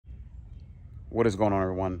What is going on,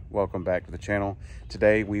 everyone? Welcome back to the channel.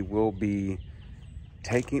 Today we will be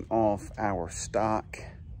taking off our stock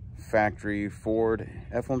factory Ford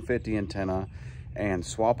F-150 antenna and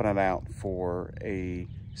swapping it out for a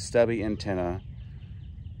Stubby antenna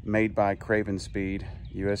made by Craven Speed,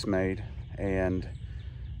 US made. And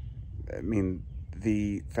I mean,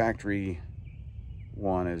 the factory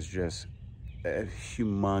one is just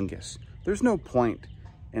humongous. There's no point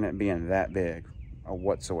in it being that big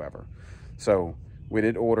whatsoever. So we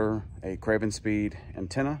did order a Craven Speed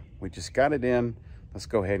antenna. We just got it in. Let's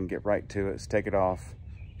go ahead and get right to it. Let's take it off,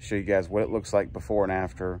 show you guys what it looks like before and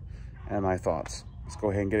after, and my thoughts. Let's go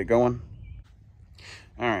ahead and get it going.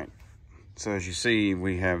 All right, so as you see,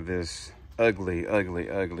 we have this ugly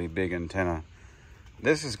big antenna.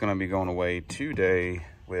 This is gonna be going away today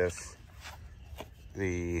with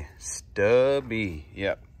the Stubby.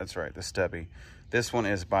 Yep, that's right, the Stubby. This one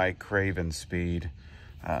is by Craven Speed.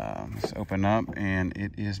 Let's open up, and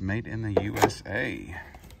it is made in the USA.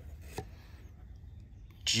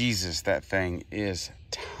 Jesus, that thing is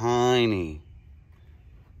tiny.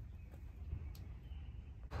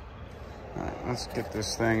 All right, let's get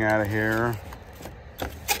this thing out of here.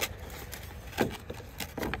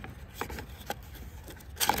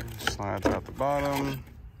 Slides out the bottom.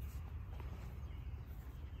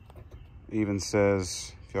 Even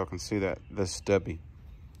says, if y'all can see that, the Stubby.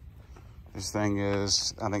 This thing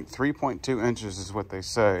is, I think, 3.2 inches is what they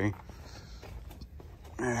say.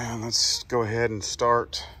 And let's go ahead and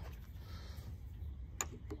start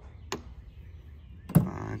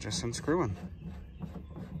just unscrewing.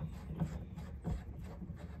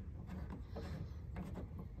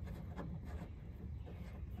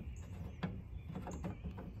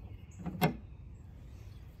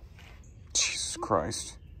 Jesus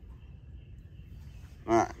Christ.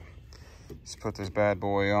 All right, let's put this bad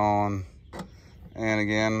boy on. And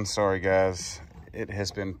again, sorry guys, it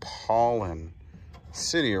has been Pollen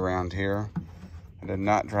City around here. I did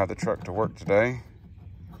not drive the truck to work today.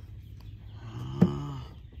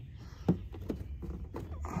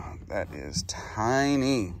 That is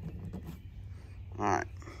tiny. All right.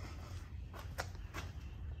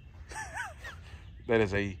 That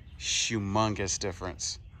is a humongous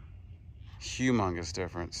difference. Humongous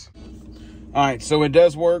difference. All right, so it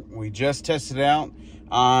does work. We just tested it out.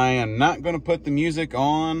 I am not going to put the music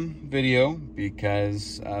on video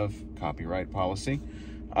because of copyright policy.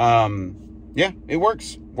 Yeah, it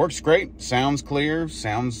works. Works great. Sounds clear.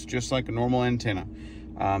 Sounds just like a normal antenna.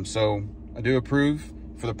 So I do approve.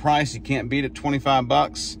 For the price, you can't beat it. 25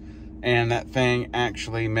 bucks. And that thing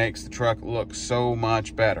actually makes the truck look so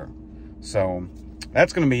much better. So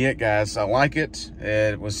that's going to be it, guys. I like it.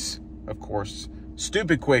 It was, of course,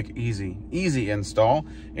 stupid quick, easy install.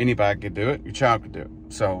 Anybody could do it. Your child could do it.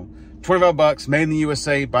 So 25 bucks, made in the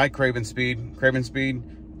USA by Craven Speed. Craven Speed,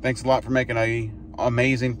 thanks a lot for making an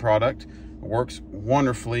amazing product. It works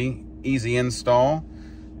wonderfully, easy install,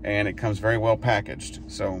 and it comes very well packaged.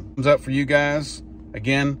 So thumbs up for you guys.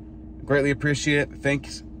 Again, greatly appreciate it.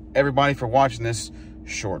 Thanks everybody for watching this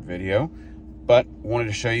short video. But wanted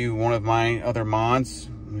to show you one of my other mods,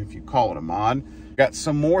 if you call it a mod. Got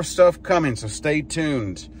some more stuff coming, so stay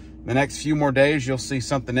tuned. The next few more days, you'll see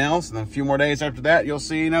something else. And then a few more days after that, you'll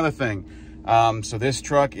see another thing. So this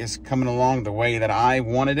truck is coming along the way that I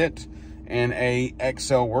wanted it, in a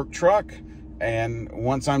XL work truck. And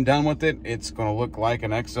once I'm done with it, it's going to look like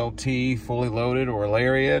an XLT fully loaded, or a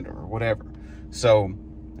Lariat, or whatever. So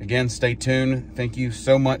again, stay tuned. Thank you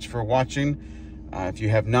so much for watching. If you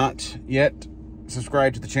have not yet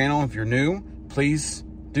subscribed to the channel, if you're new, please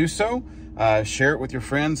do so. Share it with your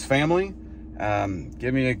friends, family.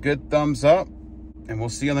 Give me a good thumbs up, and we'll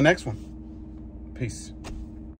see you on the next one. Peace.